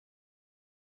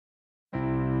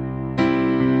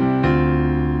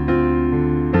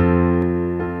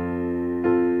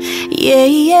Yeah,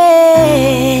 yeah,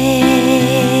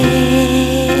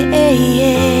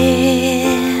 yeah.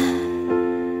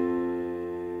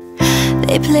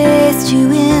 They placed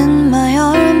you in my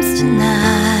arms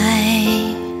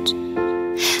tonight.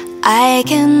 I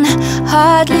can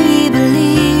hardly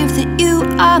believe that you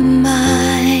are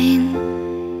mine.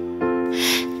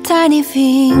 Tiny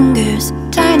fingers,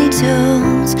 tiny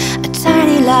toes, a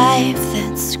tiny life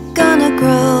that's gonna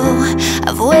grow.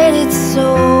 I've waited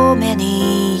so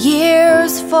many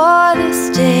years for this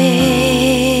day.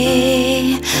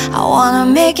 I wanna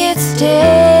make it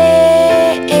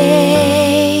stay.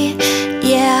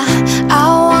 Yeah, I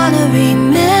wanna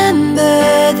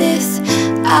remember this.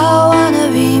 I wanna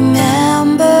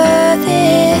remember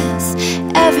this.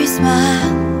 Every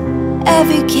smile,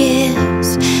 every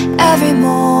kiss, every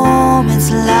moment's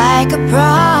like a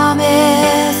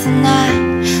promise, and I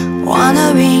wanna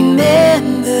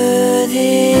remember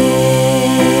this.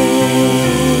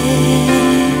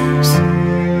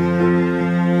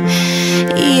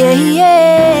 Yeah, yeah,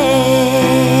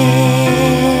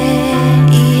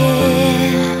 yeah.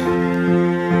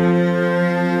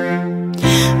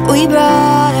 We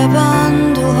brought our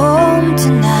bundle home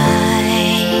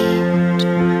tonight,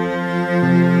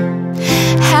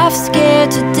 half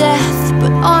scared to death,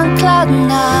 but on cloud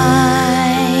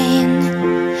nine.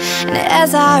 And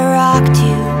as I rocked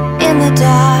you in the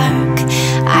dark,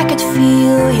 I could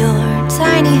feel your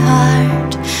tiny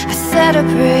heart. I said a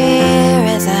prayer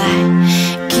as I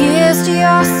kissed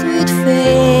your sweet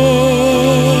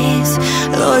face.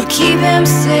 Lord, keep him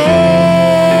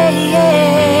safe,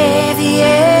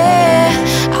 yeah.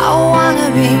 I wanna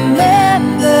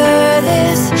remember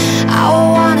this. I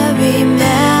wanna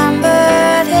remember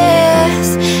this.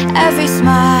 Every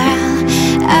smile,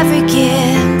 every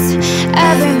kiss,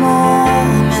 every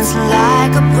moment's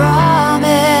like a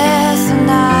promise, and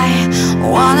I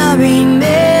wanna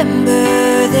remember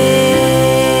this.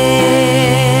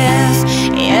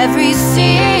 Every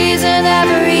season,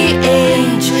 every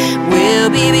age will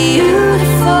be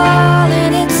beautiful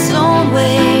in its own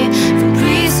way, from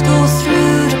preschool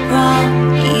through to prom,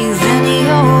 even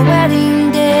your wedding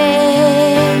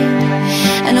day.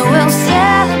 And we'll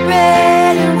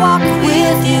celebrate and walk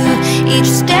with you each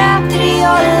step that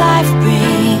your life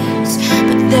brings.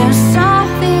 But there's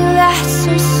something that's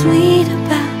so sweet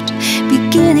about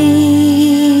beginnings.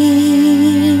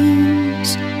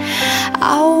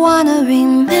 I wanna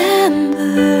remember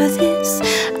this.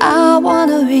 I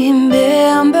wanna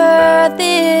remember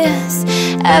this.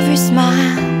 Every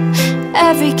smile,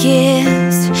 every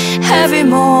kiss, every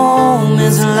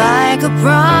moment's like a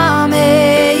promise.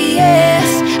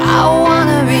 I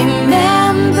wanna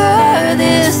remember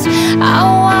this. I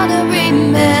wanna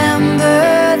remember